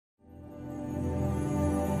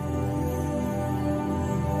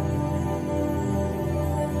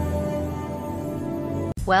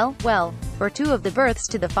Well, for two of the berths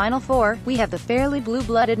to the Final Four, we have the fairly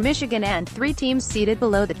blue-blooded Michigan and three teams seated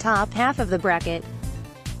below the top half of the bracket.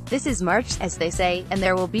 This is March, as they say, and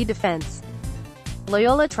there will be defense.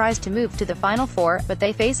 Loyola tries to move to the Final Four, but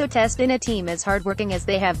they face a test in a team as hardworking as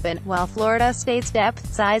they have been, while Florida State's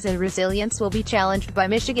depth, size and resilience will be challenged by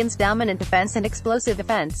Michigan's dominant defense and explosive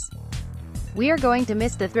offense. We are going to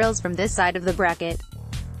miss the thrills from this side of the bracket.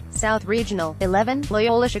 South Regional, 11,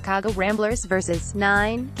 Loyola Chicago Ramblers vs.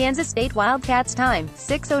 9, Kansas State Wildcats. Time,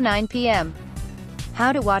 6:09 p.m.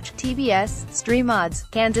 How to watch TBS, stream odds,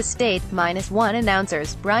 Kansas State, -1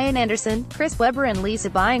 announcers, Brian Anderson, Chris Webber and Lisa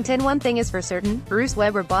Byington. One thing is for certain, Bruce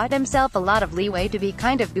Weber bought himself a lot of leeway to be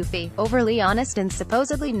kind of goofy, overly honest and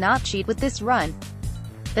supposedly not cheat with this run.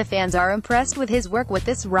 The fans are impressed with his work with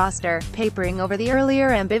this roster, papering over the earlier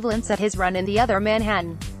ambivalence at his run in the other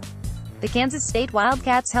Manhattan. The Kansas State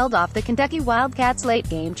Wildcats held off the Kentucky Wildcats'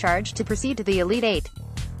 late-game charge to proceed to the Elite Eight.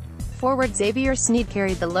 Forward Xavier Sneed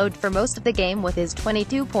carried the load for most of the game with his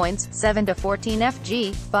 22 points, 7-14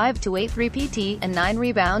 FG, 5-8 3PT, and 9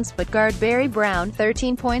 rebounds, but guard Barry Brown,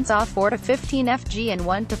 13 points off 4-15 FG and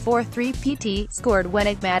 1-4 3PT, scored when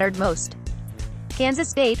it mattered most. Kansas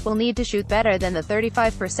State will need to shoot better than the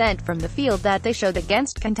 35% from the field that they showed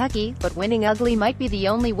against Kentucky, but winning ugly might be the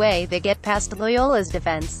only way they get past Loyola's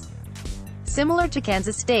defense. Similar to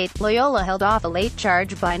Kansas State, Loyola held off a late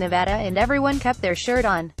charge by Nevada and everyone kept their shirt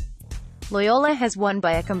on. Loyola has won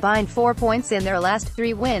by a combined 4 points in their last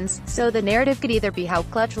 3 wins, so the narrative could either be how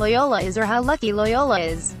clutch Loyola is or how lucky Loyola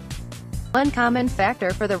is. One common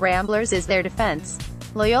factor for the Ramblers is their defense.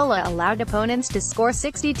 Loyola allowed opponents to score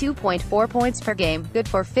 62.4 points per game, good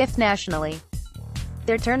for 5th nationally.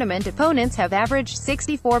 Their tournament opponents have averaged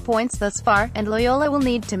 64 points thus far, and Loyola will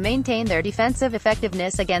need to maintain their defensive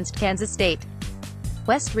effectiveness against Kansas State.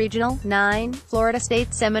 West Regional, 9, Florida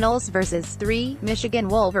State Seminoles vs. 3, Michigan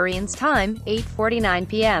Wolverines. Time, 8:49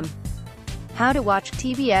 p.m. How to watch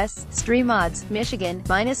TBS, stream odds, Michigan,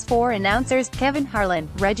 -4 announcers, Kevin Harlan,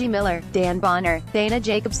 Reggie Miller, Dan Bonner, Dana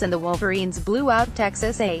Jacobson. The Wolverines blew out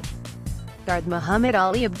Texas A. Guard Muhammad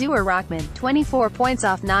Ali Abdur-Rahman, 24 points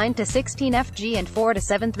off 9-16 FG and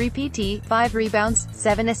 4-7 3PT, 5 rebounds,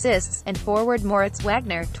 7 assists, and forward Moritz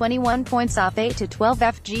Wagner, 21 points off 8-12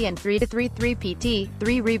 FG and 3-3 3PT,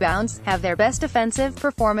 3 rebounds, have their best offensive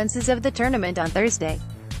performances of the tournament on Thursday.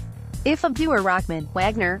 If Abdur-Rahman,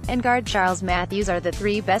 Wagner, and guard Charles Matthews are the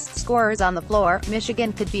 3 best scorers on the floor,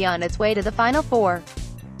 Michigan could be on its way to the Final Four.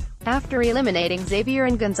 After eliminating Xavier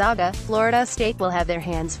and Gonzaga, Florida State will have their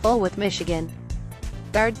hands full with Michigan.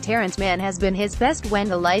 Guard Terrence Mann has been his best when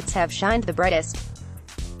the lights have shined the brightest.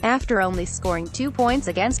 After only scoring 2 points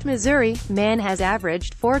against Missouri, Mann has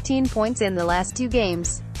averaged 14 points in the last 2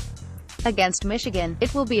 games. Against Michigan,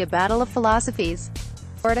 it will be a battle of philosophies.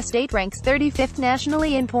 Florida State ranks 35th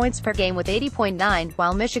nationally in points per game with 80.9,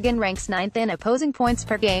 while Michigan ranks 9th in opposing points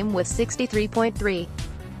per game with 63.3.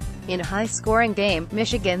 In a high-scoring game,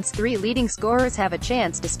 Michigan's 3 leading scorers have a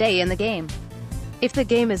chance to stay in the game. If the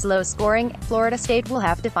game is low-scoring, Florida State will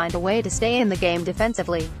have to find a way to stay in the game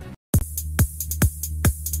defensively.